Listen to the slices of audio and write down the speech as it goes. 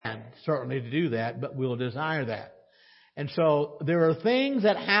certainly to do that, but we'll desire that. And so there are things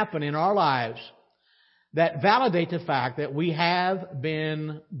that happen in our lives that validate the fact that we have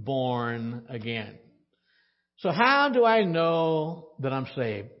been born again. So how do I know that I'm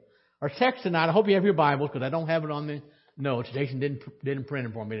saved? Our text tonight, I hope you have your Bibles because I don't have it on the notes. Jason didn't print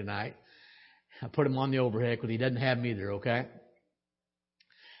them for me tonight. I put them on the overhead because he doesn't have them either, okay?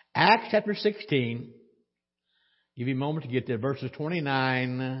 Acts chapter 16. Give you a moment to get there. Verses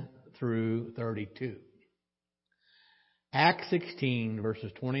 29 through 32. Acts 16,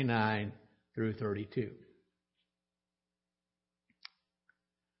 verses 29 through 32.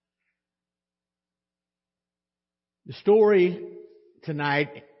 The story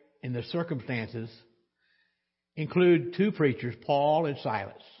tonight and the circumstances include two preachers, Paul and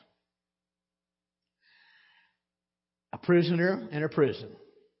Silas. A prisoner and a prison.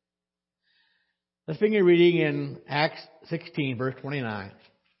 Let's begin reading in Acts 16, verse 29.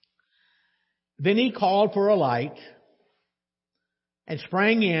 Then he called for a light and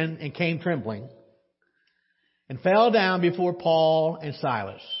sprang in and came trembling and fell down before Paul and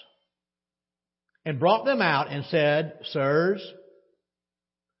Silas and brought them out and said, Sirs,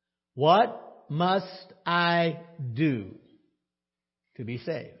 what must I do to be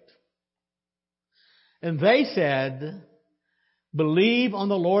saved? And they said, Believe on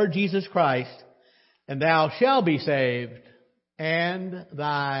the Lord Jesus Christ, and thou shalt be saved, and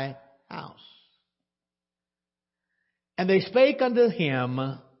thy house. And they spake unto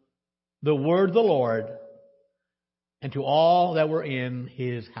him the word of the Lord, and to all that were in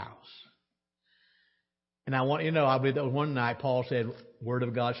his house. And I want you to know, I believe that one night Paul said, Word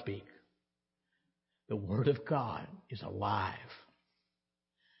of God speak. The Word of God is alive.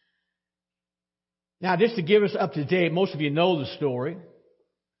 Now, just to give us up to date, most of you know the story.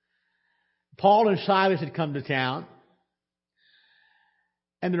 Paul and Silas had come to town,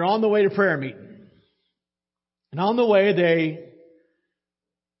 and they're on the way to prayer meeting. And on the way, they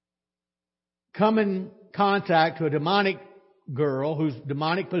come in contact to a demonic girl who's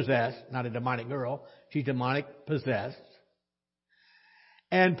demonic possessed. Not a demonic girl. She's demonic possessed.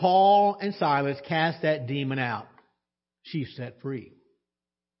 And Paul and Silas cast that demon out. She's set free.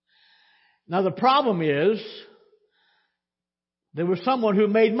 Now the problem is, there was someone who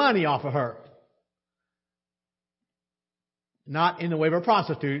made money off of her. Not in the way of a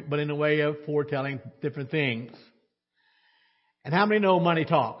prostitute, but in the way of foretelling different things. And how many know money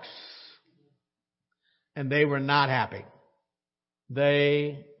talks? And they were not happy.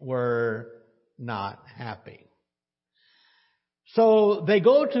 They were not happy. So they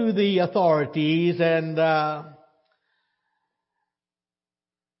go to the authorities and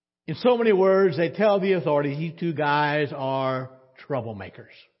in so many words, they tell the authorities these two guys are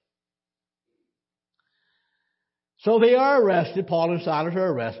troublemakers. So they are arrested. Paul and Silas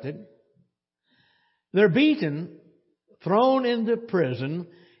are arrested. They're beaten, thrown into prison.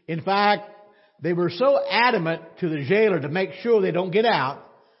 In fact, they were so adamant to the jailer to make sure they don't get out,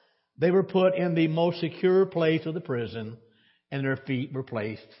 they were put in the most secure place of the prison, and their feet were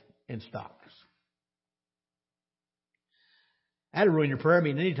placed in stocks. That'd ruin your prayer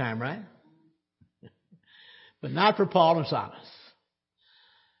meeting anytime, right? But not for Paul and Silas.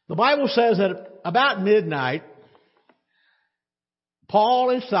 The Bible says that about midnight, Paul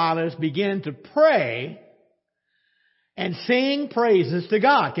and Silas began to pray and sing praises to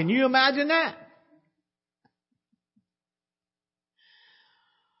God. Can you imagine that?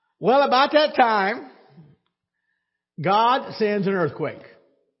 Well, about that time, God sends an earthquake.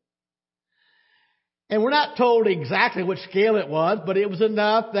 And we're not told exactly what scale it was, but it was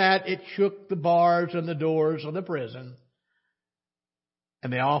enough that it shook the bars and the doors of the prison.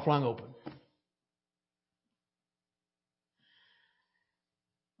 And they all flung open.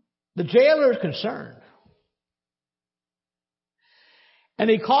 The jailer is concerned. And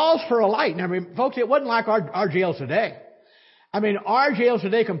he calls for a light. Now, folks, it wasn't like our jails today. I mean, our jails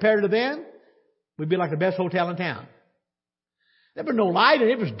today compared to then would be like the best hotel in town. There was no light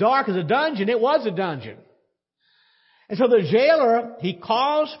and it was dark as a dungeon. It was a dungeon. And so the jailer, he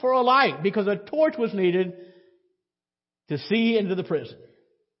calls for a light because a torch was needed to see into the prison.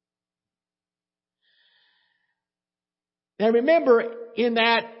 Now remember, in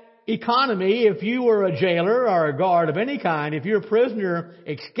that economy, if you were a jailer or a guard of any kind, if your prisoner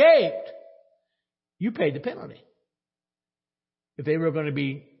escaped, you paid the penalty. If they were going to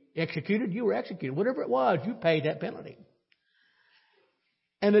be executed, you were executed. Whatever it was, you paid that penalty.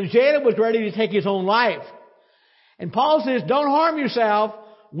 And the jailer was ready to take his own life. And Paul says, don't harm yourself.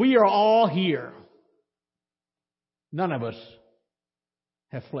 We are all here. None of us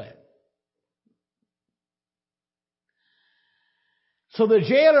have fled. So the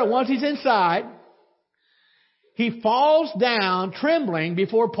jailer, once he's inside, he falls down trembling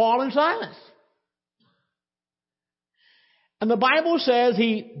before Paul and Silas. And the Bible says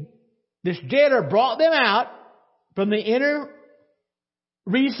this jailer brought them out from the inner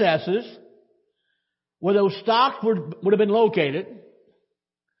recesses where those stocks would have been located.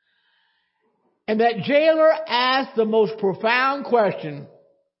 And that jailer asked the most profound question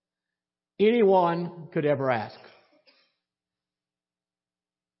anyone could ever ask.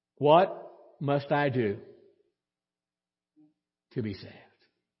 What must I do to be saved?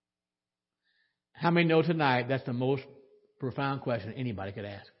 How many know tonight that's the most profound question anybody could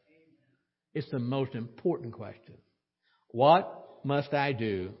ask? It's the most important question. What must I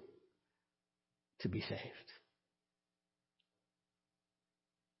do to be saved?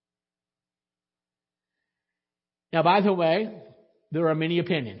 Now, by the way, there are many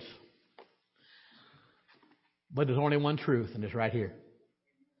opinions. But there's only one truth, and it's right here.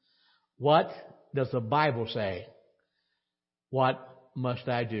 What does the Bible say? What must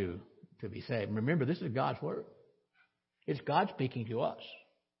I do to be saved? Remember, this is God's Word. It's God speaking to us.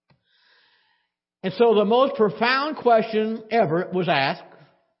 And so the most profound question ever was asked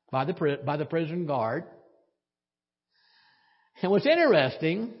by the prison guard. And what's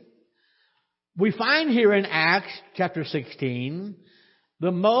interesting, we find here in Acts chapter 16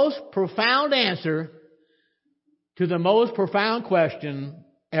 the most profound answer to the most profound question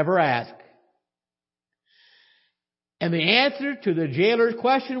ever asked. And the answer to the jailer's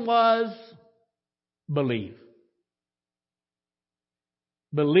question was believe.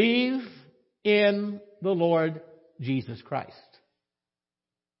 Believe in the Lord Jesus Christ.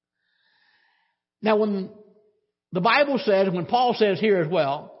 Now, when the Bible says, when Paul says here as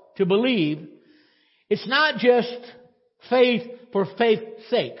well, to believe, it's not just faith for faith's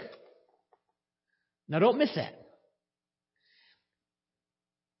sake. Now, don't miss that.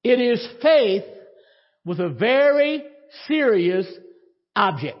 It is faith with a very serious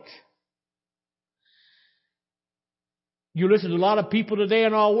object. You listen to a lot of people today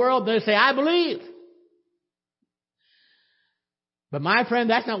in our world, they say, I believe. But my friend,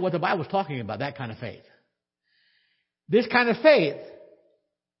 that's not what the Bible's talking about, that kind of faith. This kind of faith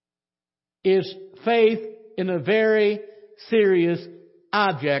is faith in a very serious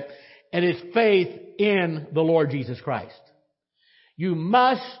object, and it's faith in the Lord Jesus Christ. You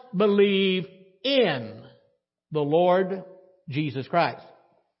must believe in the Lord Jesus Christ.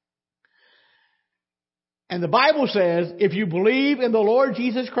 And the Bible says, if you believe in the Lord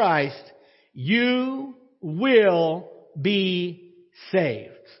Jesus Christ, you will be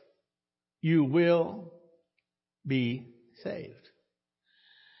saved. You will be saved.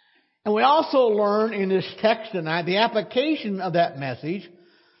 And we also learn in this text tonight the application of that message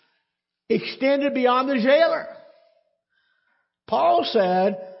extended beyond the jailer. Paul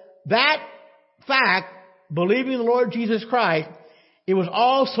said that fact, believing in the Lord Jesus Christ, it was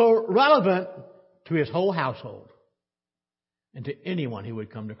also relevant to his whole household and to anyone who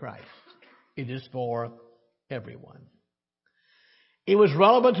would come to Christ. It is for everyone. It was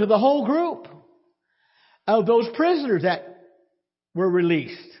relevant to the whole group of those prisoners that were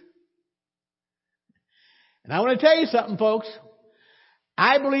released. And I want to tell you something, folks.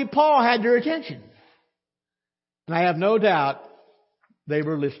 I believe Paul had their attention. And I have no doubt they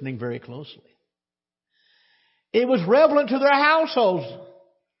were listening very closely. It was relevant to their households.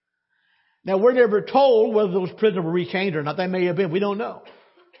 Now, we're never told whether those prisoners were rechained or not. They may have been. We don't know.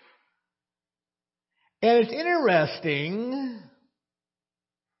 And it's interesting.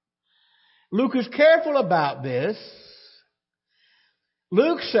 Luke is careful about this.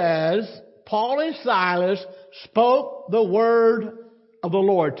 Luke says, Paul and Silas spoke the word of the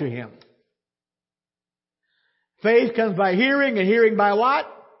Lord to him. Faith comes by hearing, and hearing by what?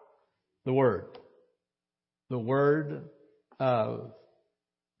 The Word. The Word of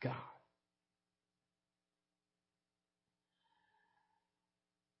God.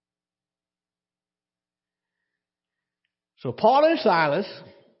 So Paul and Silas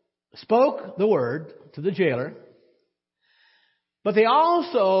spoke the word to the jailer, but they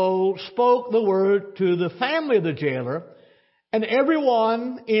also spoke the word to the family of the jailer and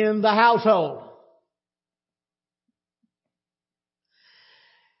everyone in the household.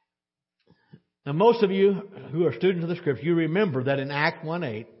 Now, most of you who are students of the Scripture, you remember that in Acts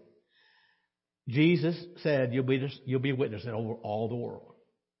 1:8, Jesus said, you'll be witnesses over all the world.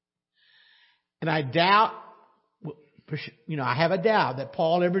 And I doubt, I have a doubt that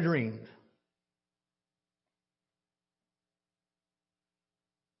Paul ever dreamed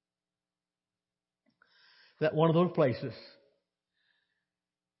that one of those places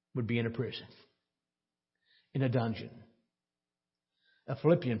would be in a prison, in a dungeon. a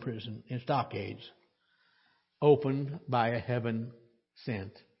Philippian prison in stockades, opened by a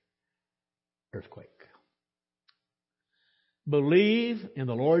heaven-sent earthquake. Believe in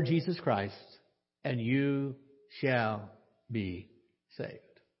the Lord Jesus Christ, and you shall be saved.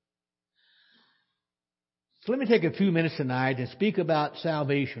 So let me take a few minutes tonight and speak about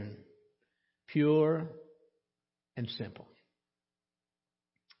salvation, pure and simple.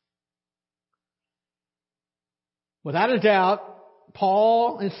 Without a doubt,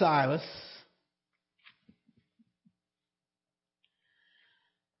 Paul and Silas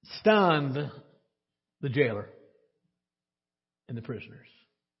stunned the jailer and the prisoners.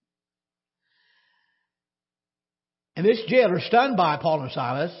 And this jailer, stunned by Paul and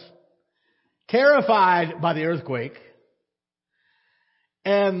Silas, terrified by the earthquake,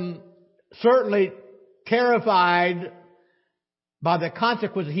 and certainly terrified by the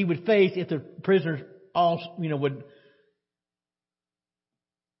consequences he would face if the prisoners also, would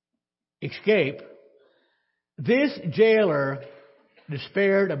escape, this jailer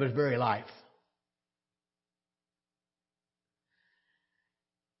despaired of his very life.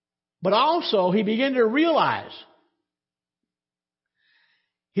 But also, he began to realize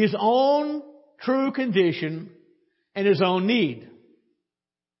his own true condition and his own need.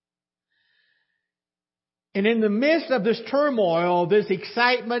 And in the midst of this turmoil, this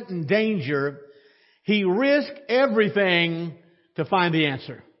excitement and danger, he risked everything to find the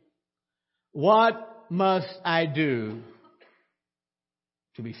answer. What must I do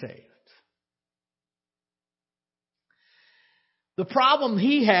to be saved? The problem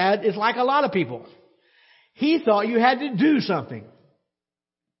he had is like a lot of people. He thought you had to do something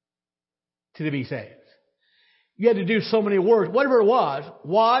to be saved. You had to do so many works. Whatever it was,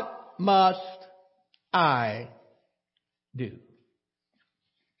 what must I do?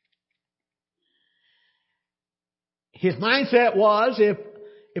 His mindset was,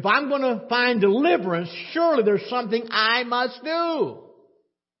 if I'm going to find deliverance, surely there's something I must do.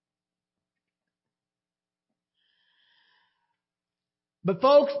 But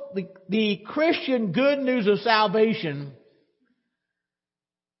folks, the Christian good news of salvation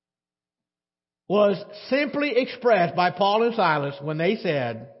was simply expressed by Paul and Silas when they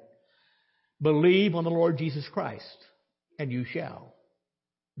said, believe on the Lord Jesus Christ, and you shall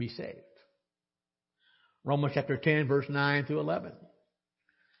be saved. Romans chapter 10, verse 9 through 11.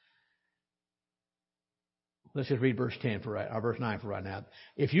 Let's just read verse 9 for right now.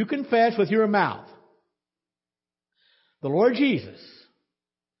 If you confess with your mouth the Lord Jesus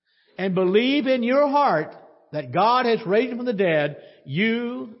and believe in your heart that God has raised him from the dead,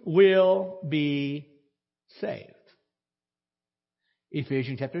 you will be saved.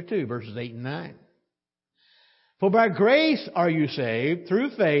 Ephesians chapter 2, verses 8 and 9. For by grace are you saved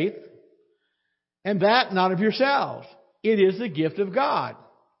through faith, and that not of yourselves. It is the gift of God.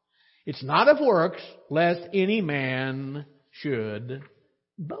 It's not of works, lest any man should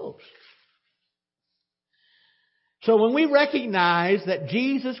boast. So when we recognize that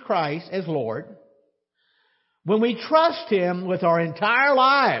Jesus Christ is Lord, when we trust him with our entire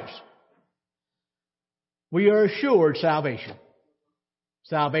lives, we are assured salvation.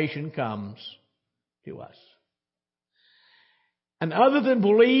 Salvation comes to us. And other than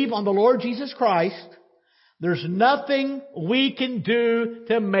believe on the Lord Jesus Christ, there's nothing we can do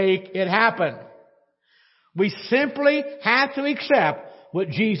to make it happen. We simply have to accept what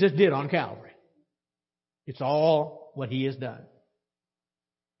Jesus did on Calvary. It's all what he has done.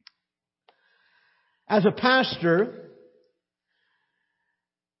 As a pastor,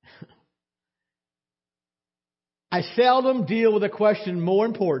 I seldom deal with a question more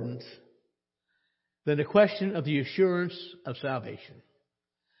important than the question of the assurance of salvation.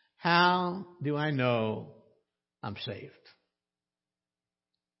 How do I know I'm saved?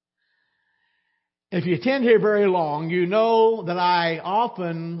 If you attend here very long, you know that I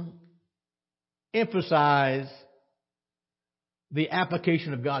often emphasize the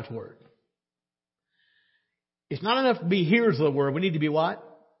application of God's Word. It's not enough to be hearers of the Word. We need to be what?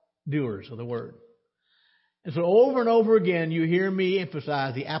 Doers of the Word. And so over and over again, you hear me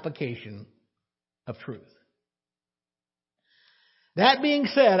emphasize the application of truth. That being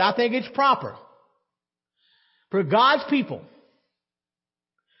said, I think it's proper for God's people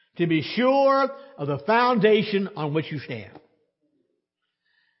to be sure of the foundation on which you stand.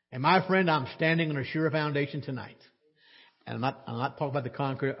 And my friend, I'm standing on a sure foundation tonight. And I'm not talking about the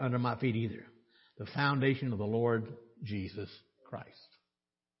concrete under my feet either. The foundation of the Lord Jesus Christ.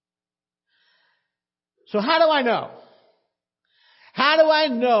 So how do I know? How do I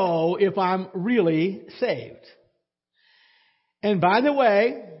know if I'm really saved? And by the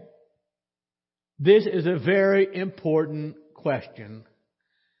way, this is a very important question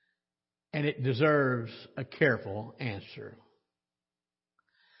and it deserves a careful answer.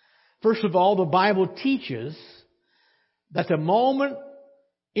 First of all, the Bible teaches that the moment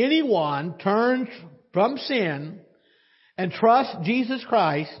anyone turns from sin and trusts Jesus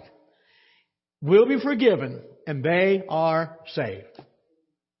Christ, will be forgiven and they are saved.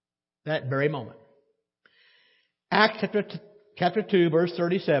 That very moment. Acts chapter 2, verse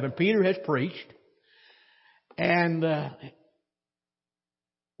 37, Peter has preached, and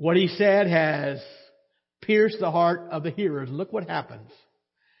what he said has pierced the heart of the hearers. Look what happens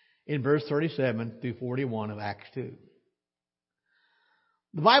in verse 37 through 41 of Acts 2.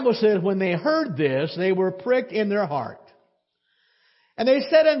 The Bible says, when they heard this, they were pricked in their heart. And they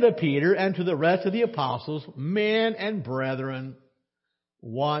said unto Peter and to the rest of the apostles, Men and brethren,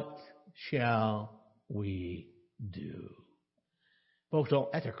 what shall we do? Folks,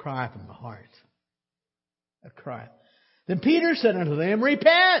 that's a cry from the heart. A cry. Then Peter said unto them,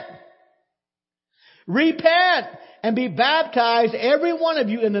 Repent! Repent and be baptized, every one of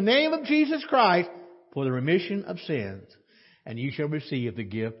you, in the name of Jesus Christ for the remission of sins, and you shall receive the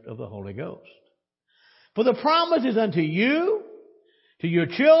gift of the Holy Ghost. For the promise is unto you, to your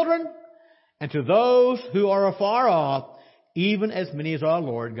children, and to those who are afar off, even as many as our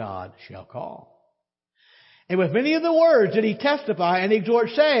Lord God shall call. And with many of the words did he testify and exhort,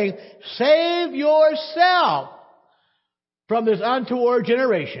 saying, Save yourself from this untoward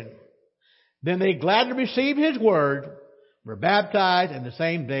generation. Then they gladly received his word, were baptized, and the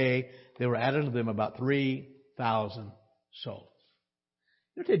same day there were added to them about 3,000 souls.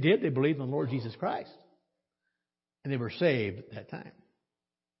 You know what they did? They believed in the Lord Jesus Christ. And they were saved at that time.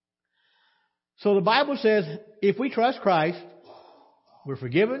 So the Bible says, if we trust Christ, we're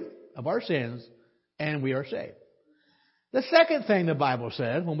forgiven of our sins and we are saved. The second thing the Bible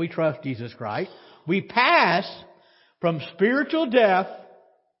says, when we trust Jesus Christ, we pass from spiritual death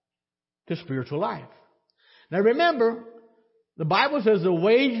to spiritual life. Now remember, the Bible says the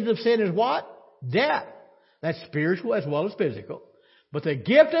wages of sin is what? Death. That's spiritual as well as physical. But the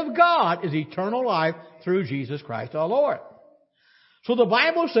gift of God is eternal life through Jesus Christ our Lord. So the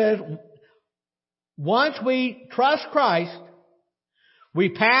Bible says, once we trust Christ, we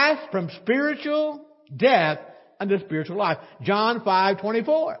pass from spiritual death unto spiritual life. John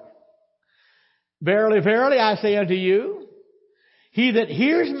 5:24. Verily, verily, I say unto you, he that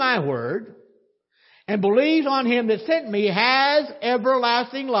hears my word and believes on him that sent me has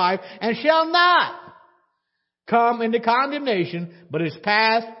everlasting life and shall not come into condemnation, but is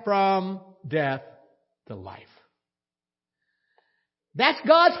passed from death to life. That's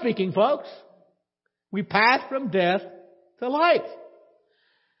God speaking, folks. We pass from death to life.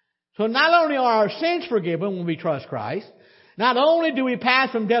 So not only are our sins forgiven when we trust Christ, not only do we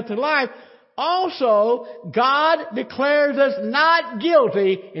pass from death to life, also God declares us not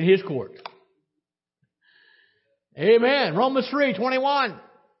guilty in his court. Amen. Romans 3:21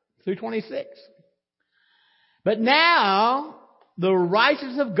 through 26. But now the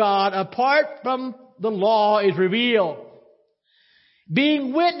righteousness of God apart from the law is revealed,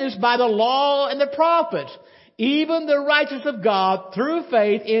 being witnessed by the law and the prophets, even the righteousness of God through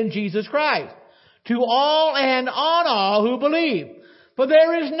faith in Jesus Christ, to all and on all who believe. For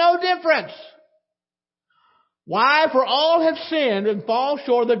there is no difference. Why? For all have sinned and fall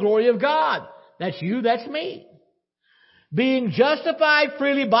short of the glory of God. That's you, that's me. Being justified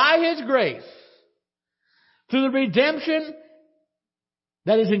freely by his grace, through the redemption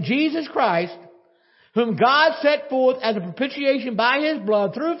that is in Jesus Christ, whom God set forth as a propitiation by his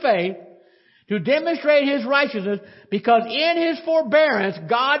blood through faith, to demonstrate his righteousness, because in his forbearance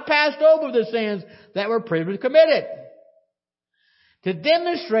God passed over the sins that were previously committed, to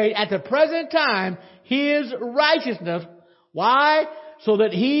demonstrate at the present time his righteousness. Why? So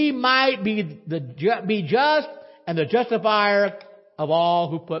that he might be just and the justifier of all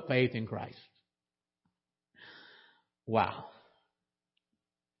who put faith in Christ. Wow.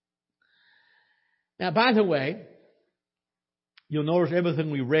 Now, by the way, you'll notice everything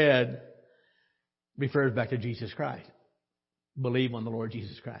we read refers back to Jesus Christ. Believe on the Lord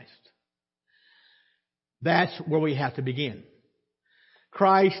Jesus Christ. That's where we have to begin.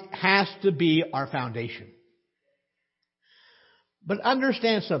 Christ has to be our foundation. But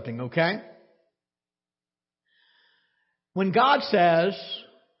understand something, okay? When God says,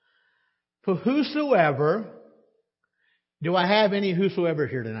 for whosoever, do I have any whosoever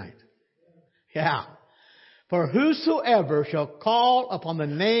here tonight? Yeah. For whosoever shall call upon the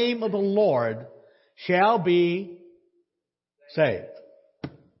name of the Lord shall be saved.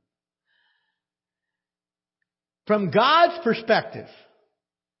 From God's perspective,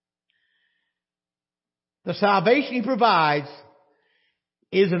 the salvation he provides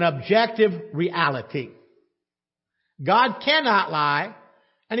is an objective reality. God cannot lie,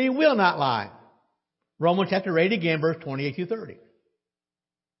 and He will not lie. Romans chapter 8 again, verse 28 through 30.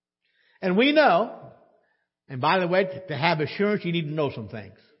 And we know, and by the way, to have assurance, you need to know some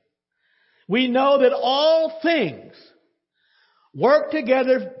things. We know that all things work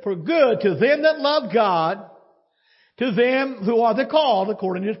together for good to them that love God, to them who are the called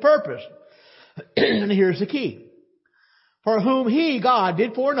according to His purpose. And here's the key. For whom He, God,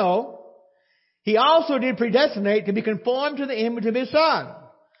 did foreknow, He also did predestinate to be conformed to the image of His Son,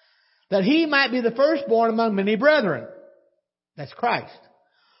 that He might be the firstborn among many brethren. That's Christ.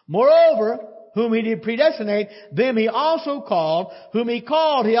 Moreover, whom He did predestinate, them He also called. Whom He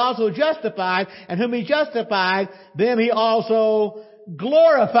called, He also justified. And whom He justified, them He also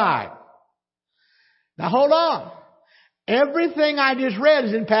glorified. Now hold on. Everything I just read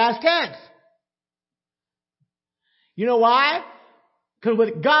is in past tense. You know why? Because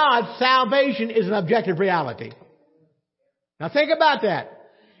with God, salvation is an objective reality. Now think about that.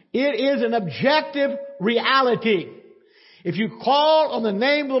 It is an objective reality. If you call on the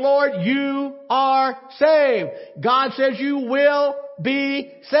name of the Lord, you are saved. God says you will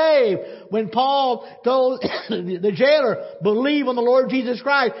be saved. When Paul told the jailer, believe on the Lord Jesus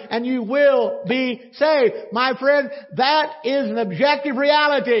Christ and you will be saved. My friend, that is an objective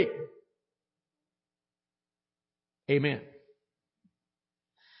reality. Amen.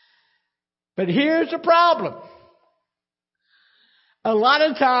 But here's the problem. A lot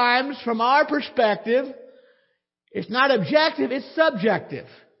of times, from our perspective, it's not objective, it's subjective.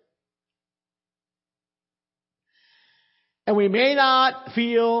 And we may not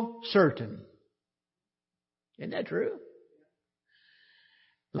feel certain. Isn't that true?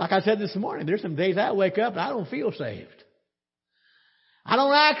 Like I said this morning, there's some days I wake up and I don't feel saved. I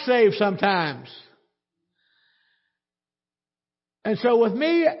don't act saved sometimes. And so with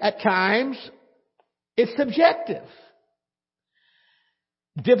me, at times, it's subjective.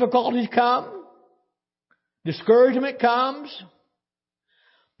 Difficulties come. Discouragement comes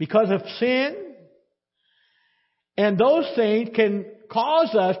because of sin. And those things can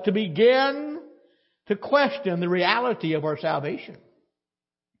cause us to begin to question the reality of our salvation.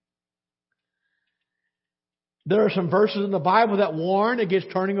 There are some verses in the Bible that warn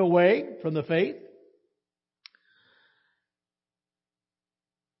against turning away from the faith.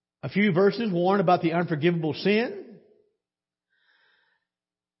 A few verses warn about the unforgivable sin.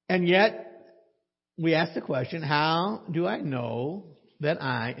 And yet, we ask the question, how do I know that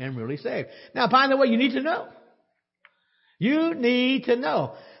I am really saved? Now, by the way, you need to know. You need to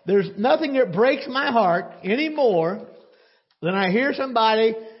know. There's nothing that breaks my heart any more than I hear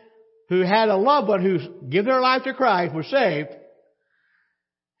somebody who had a loved one who's given their life to Christ, was saved,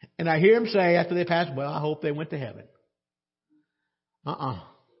 and I hear them say after they pass, well, I hope they went to heaven.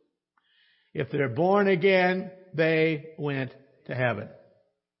 If they're born again, they went to heaven.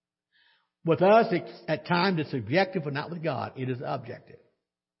 With us, at times it's subjective, but not with God. It is objective.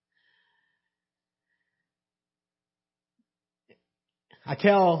 I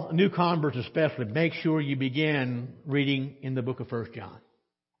tell new converts especially, make sure you begin reading in the book of 1 John.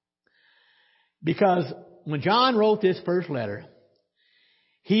 Because when John wrote this first letter,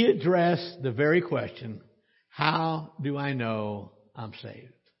 he addressed the very question, how do I know I'm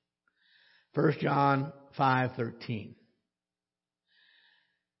saved? 1 John 5:13.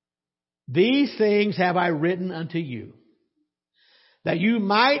 These things have I written unto you, that you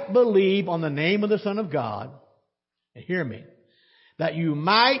might believe on the name of the Son of God, and hear me, that you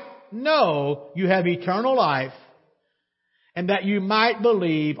might know you have eternal life, and that you might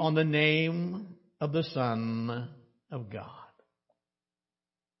believe on the name of the Son of God.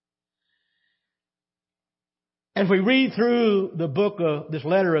 As we read through the book of this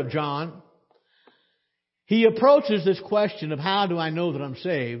letter of John, he approaches this question of how do I know that I'm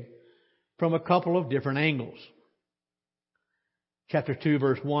saved from a couple of different angles. Chapter 2,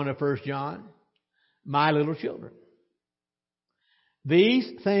 verse 1 of 1 John. My little children, these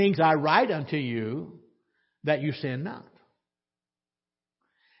things I write unto you that you sin not.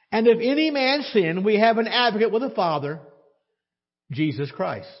 And if any man sin, we have an advocate with the Father, Jesus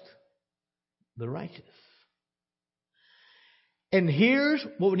Christ, the righteous. And here's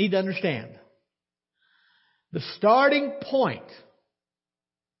what we need to understand. The starting point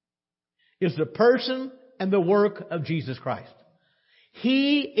is the person and the work of Jesus Christ.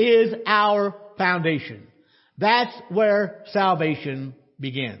 He is our foundation. That's where salvation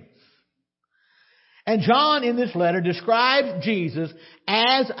begins. And John in this letter describes Jesus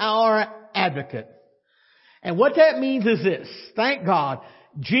as our advocate. And what that means is this. Thank God,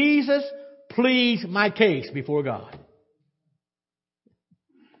 Jesus pleads my case before God.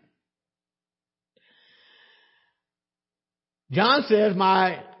 John says,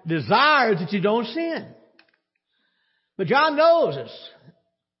 my desire is that you don't sin. But John knows this.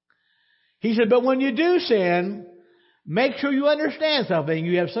 He said, but when you do sin, make sure you understand something.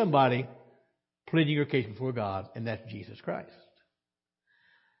 You have somebody pleading your case before God, and that's Jesus Christ.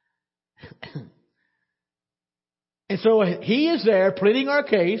 And so He is there pleading our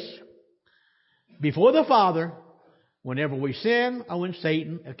case before the Father whenever we sin or when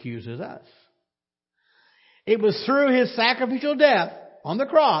Satan accuses us. It was through His sacrificial death on the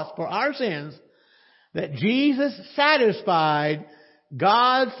cross for our sins that Jesus satisfied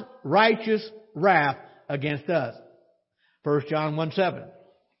God's righteous wrath against us. 1 John 1:7.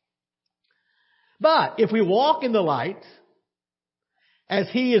 But if we walk in the light, as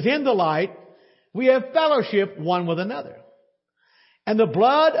He is in the light, we have fellowship one with another. And the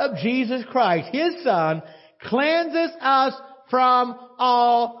blood of Jesus Christ, His Son, cleanses us from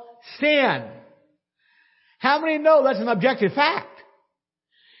all sin. How many know that's an objective fact?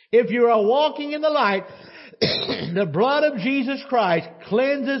 If you are walking in the light, the blood of Jesus Christ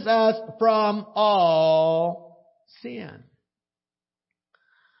cleanses us from all sin.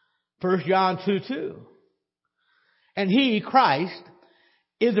 1 John 2:2. And He, Christ,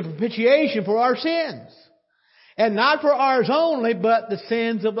 is the propitiation for our sins. And not for ours only, but the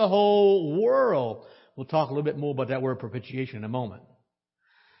sins of the whole world. We'll talk a little bit more about that word propitiation in a moment.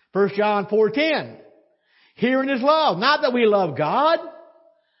 1 John 4:10. Herein is love. Not that we love God,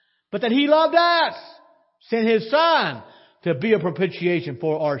 but that He loved us. Sent His Son to be a propitiation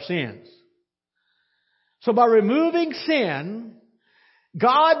for our sins. So by removing sin,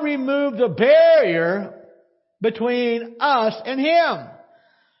 God removed the barrier between us and Him,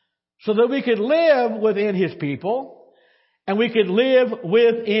 so that we could live within His people and we could live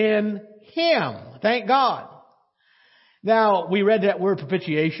within Him. Thank God. Now, we read that word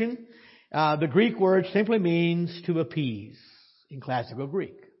propitiation. The Greek word simply means to appease in classical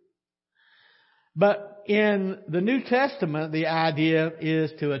Greek. But in the New Testament, the idea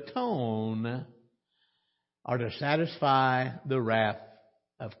is to atone or to satisfy the wrath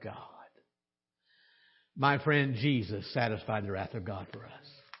of God. My friend Jesus satisfied the wrath of God for us.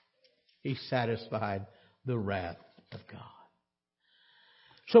 He satisfied the wrath of God.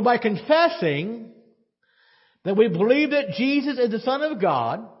 So by confessing that we believe that Jesus is the Son of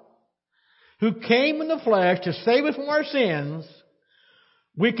God, who came in the flesh to save us from our sins,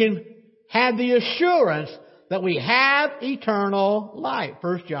 we can have the assurance that we have eternal life.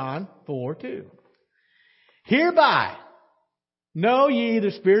 1 John 4:2. Hereby know ye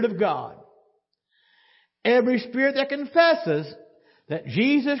the Spirit of God. Every spirit that confesses that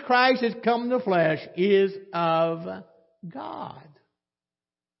Jesus Christ has come in the flesh is of God.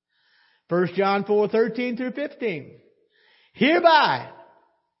 1 John 4:13 through 15. Hereby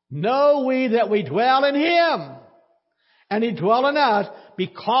know we that we dwell in Him, and He dwell in us,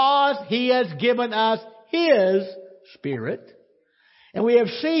 because He has given us His Spirit. And we have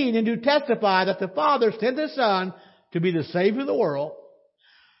seen and do testify that the Father sent the Son to be the Savior of the world.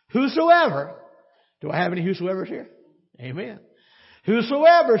 Whosoever, do I have any whosoevers here? Amen.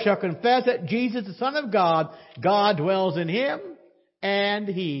 Whosoever shall confess that Jesus is the Son of God, God dwells in him, and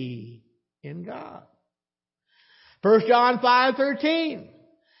He in God. 1 John 5:13.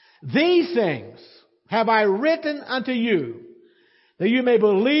 These things have I written unto you, that you may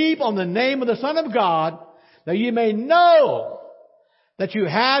believe on the name of the Son of God, that you may know that you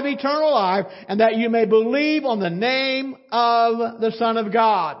have eternal life, and that you may believe on the name of the Son of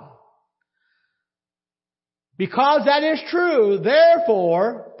God. Because that is true,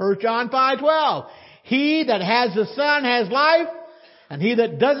 therefore, 1 John 5:12, he that has the Son has life, and he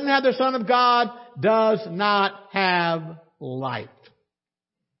that doesn't have the Son of God does not have life.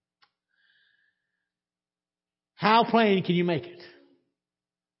 How plain can you make it?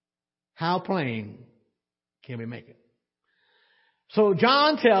 How plain can we make it? So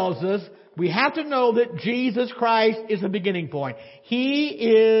John tells us we have to know that Jesus Christ is the beginning point. He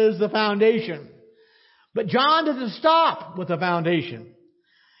is the foundation. But John doesn't stop with the foundation.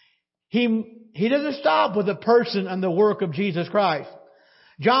 He doesn't stop with the person and the work of Jesus Christ.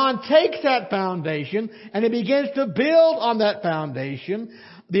 John takes that foundation and he begins to build on that foundation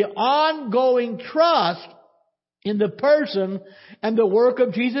the ongoing trust in the person and the work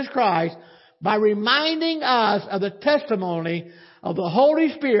of Jesus Christ by reminding us of the testimony of the Holy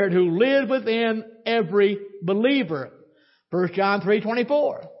Spirit who lives within every believer. 1 John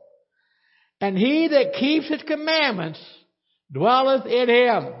 3:24. And he that keeps His commandments dwelleth in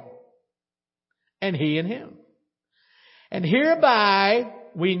Him, and He in him. And hereby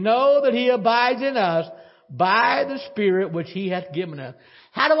we know that He abides in us by the Spirit which He hath given us.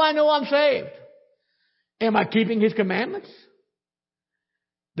 How do I know I'm saved? Am I keeping His commandments?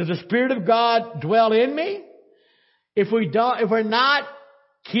 Does the Spirit of God dwell in me? If we're not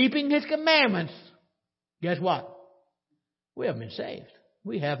keeping His commandments, guess what? We haven't been saved.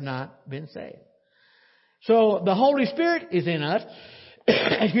 We have not been saved. So the Holy Spirit is in us.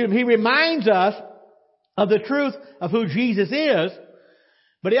 He reminds us of the truth of who Jesus is,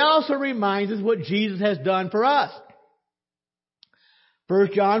 but He also reminds us what Jesus has done for us.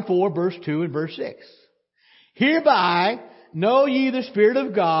 1 John 4, verse 2 and verse 6. Hereby know ye the Spirit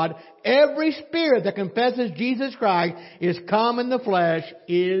of God. Every spirit that confesses Jesus Christ is come in the flesh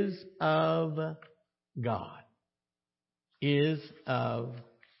is of God. Is of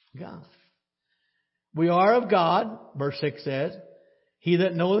God. We are of God, verse 6 says. He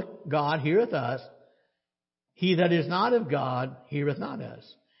that knoweth God heareth us. He that is not of God heareth not us.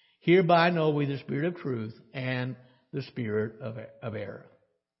 Hereby know we the spirit of truth and the spirit of error.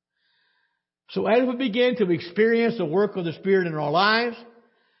 So as we begin to experience the work of the Spirit in our lives,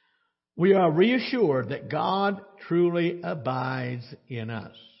 we are reassured that God truly abides in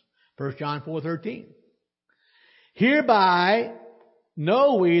us. 1 John 4:13. Hereby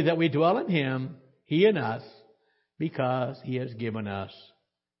know we that we dwell in Him, He in us, because He has given us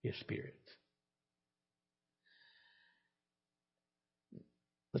His Spirit.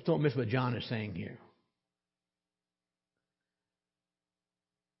 Let's don't miss what John is saying here.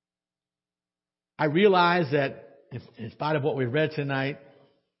 I realize that in spite of what we've read tonight,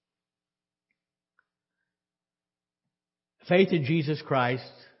 faith in Jesus Christ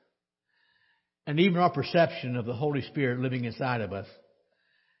and even our perception of the Holy Spirit living inside of us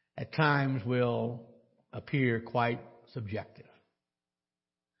at times will appear quite subjective.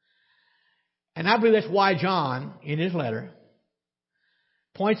 And I believe that's why John, in his letter,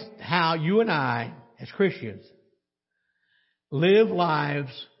 points how you and I, as Christians, live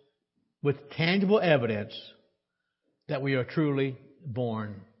lives with tangible evidence that we are truly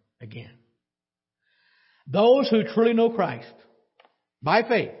born again. Those who truly know Christ by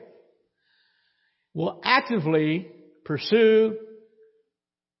faith will actively pursue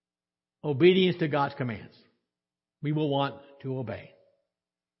obedience to God's commands. We will want to obey,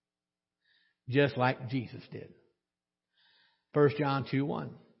 just like Jesus did. 1 John 2:1.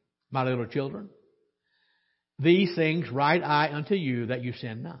 My little children, these things write I unto you that you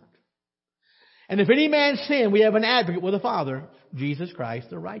sin not. And if any man sin, we have an advocate with the Father, Jesus Christ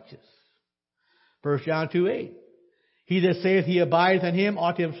the righteous. 1 John 2:8. He that saith he abideth in Him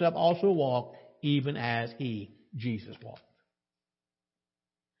ought to himself also walk, even as He, Jesus, walked.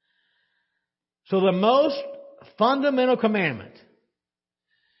 So the most fundamental commandment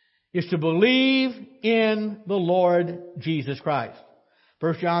is to believe in the Lord Jesus Christ.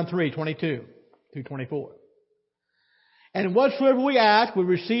 1 John 3:22 through 24. And whatsoever we ask, we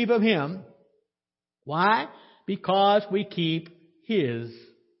receive of Him. Why? Because we keep His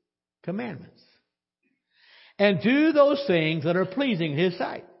commandments and do those things that are pleasing in His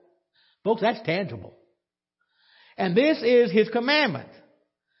sight. Folks, that's tangible. And this is His commandment,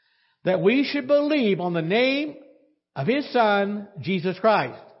 that we should believe on the name of His Son, Jesus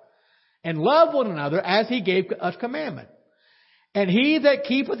Christ, and love one another as He gave us commandment. And he that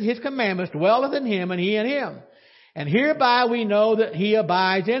keepeth His commandments dwelleth in Him, and He in Him. And hereby we know that He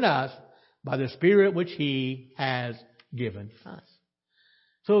abides in us by the Spirit which He has given us.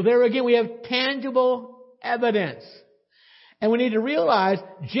 So there again we have tangible evidence. And we need to realize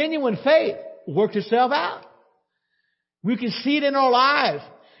genuine faith works itself out. We can see it in our lives.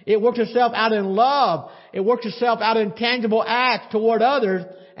 It works itself out in love. It works itself out in tangible acts toward others,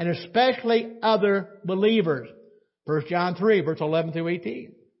 and especially other believers. 1 John 3, verse 11 through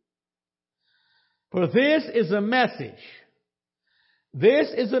 18. For this is the message. This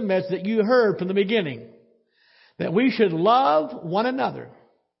is the message that you heard from the beginning, that we should love one another.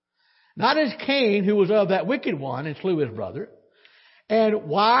 Not as Cain, who was of that wicked one and slew his brother. And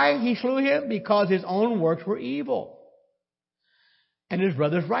why he slew him? Because his own works were evil, and his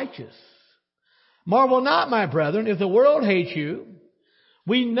brother's righteous. Marvel not, my brethren, if the world hates you.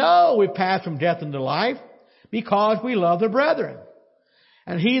 We know we pass from death into life, because we love the brethren.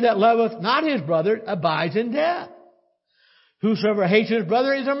 And he that loveth not his brother abides in death. Whosoever hates his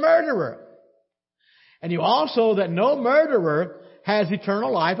brother is a murderer. And you also that no murderer has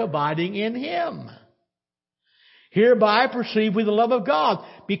eternal life abiding in him. Hereby perceive we the love of God,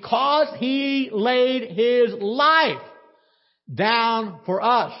 because He laid His life down for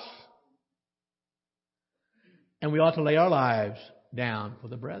us. And we ought to lay our lives down for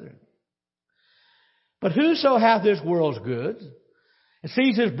the brethren. But whoso hath this world's goods, and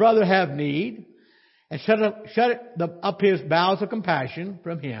sees his brother have need, and shut up his bowels of compassion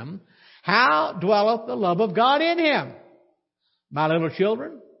from him, how dwelleth the love of God in him? My little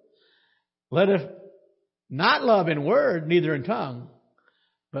children, let us not love in word, neither in tongue,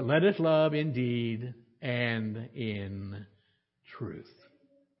 but let us love in deed and in truth.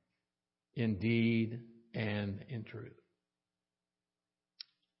 In deed and in truth.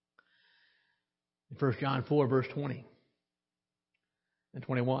 In 1 John 4, verse 20 and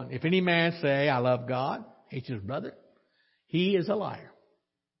 21. If any man say, I love God, hates his brother, he is a liar.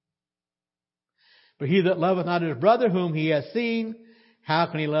 But he that loveth not his brother whom he hath seen, how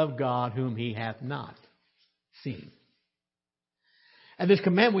can he love God whom he hath not seen? And this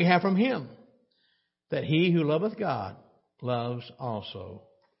commandment we have from him, that he who loveth God loves also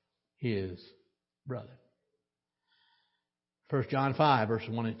his brother. 1 John 5, verses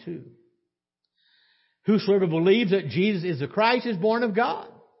 1 and 2. Whosoever believes that Jesus is the Christ is born of God.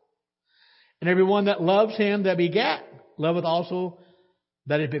 And everyone that loves him that begat, loveth also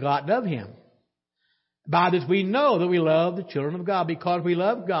that is begotten of him. By this we know that we love the children of God, because we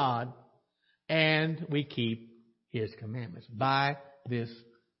love God and we keep his commandments. By this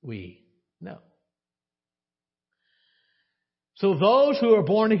we know. So those who are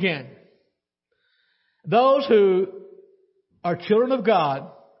born again, those who are children of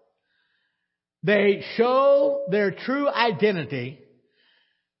God, they show their true identity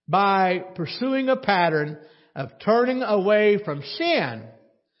by pursuing a pattern of turning away from sin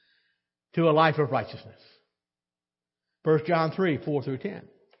to a life of righteousness. 1 John 3, 4 through 10.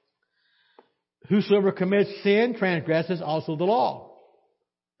 Whosoever commits sin transgresses also the law,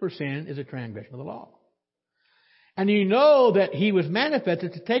 for sin is a transgression of the law. And you know that he was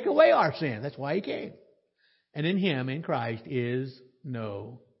manifested to take away our sin. That's why he came. And in him, in Christ, is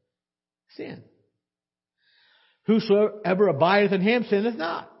no sin. Whosoever abideth in him sinneth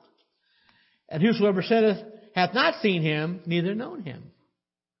not. And whosoever sinneth hath not seen him, neither known him.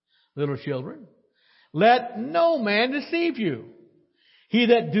 Little children, let no man deceive you. He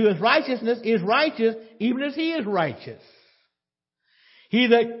that doeth righteousness is righteous, even as he is righteous. He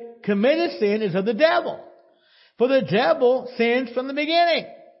that committeth sin is of the devil. For the devil sins from the beginning.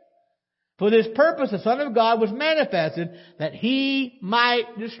 For this purpose the Son of God was manifested, that he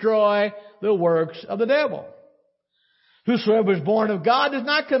might destroy the works of the devil. Whosoever is born of God does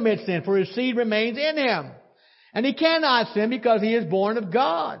not commit sin, for his seed remains in him. And he cannot sin because he is born of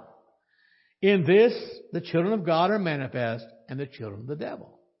God. In this the children of God are manifest, and the children of the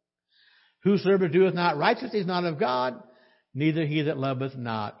devil. Whosoever doeth not righteousness is not of God, neither he that loveth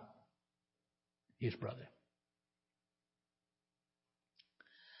not his brother.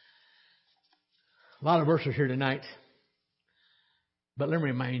 A lot of verses here tonight. But let me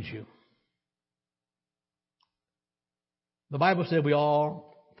remind you. The Bible said we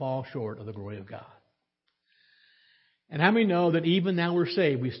all fall short of the glory of God. And how many know that even now we're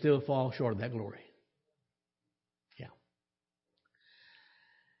saved, we still fall short of that glory? Yeah.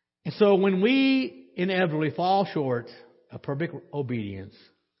 And so when we inevitably fall short of perfect obedience,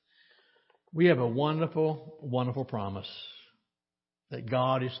 we have a wonderful, wonderful promise that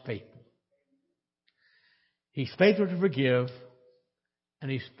God is faithful. He's faithful to forgive,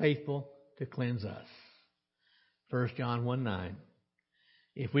 and He's faithful to cleanse us. 1 John 1:9.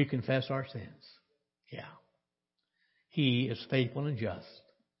 If we confess our sins, He is faithful and just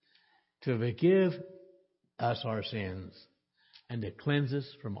to forgive us our sins and to cleanse us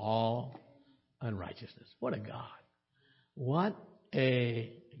from all unrighteousness. What a God. What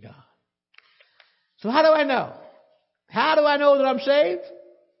a God. So how do I know? How do I know that I'm saved?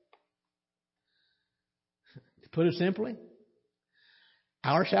 To put it simply,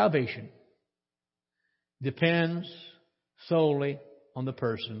 our salvation depends solely on the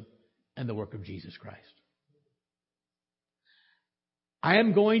person and the work of Jesus Christ. I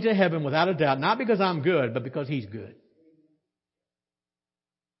am going to heaven without a doubt, not because I'm good, but because He's good.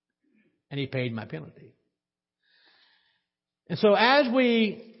 And He paid my penalty. And so as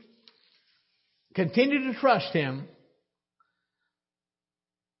we continue to trust Him,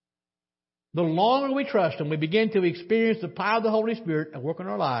 the longer we trust Him, we begin to experience the power of the Holy Spirit at work in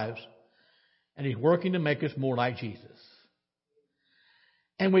our lives. And He's working to make us more like Jesus.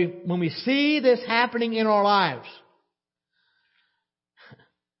 And when we see this happening in our lives,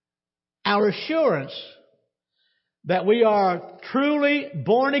 our assurance that we are truly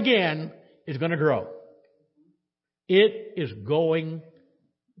born again is going to grow. It is going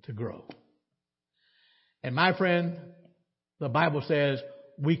to grow. And my friend, the Bible says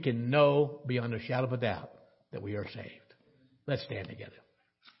we can know beyond a shadow of a doubt that we are saved. Let's stand together.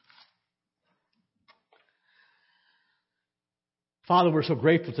 Father, we're so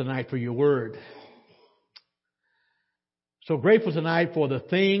grateful tonight for your word. So grateful tonight for the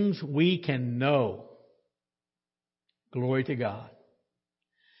things we can know. Glory to God.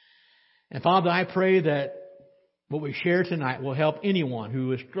 And Father, I pray that what we share tonight will help anyone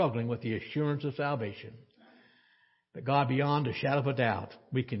who is struggling with the assurance of salvation. That God, beyond a shadow of a doubt,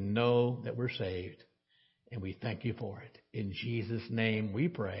 we can know that we're saved. And we thank you for it. In Jesus' name we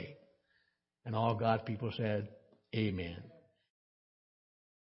pray. And all God's people said, amen.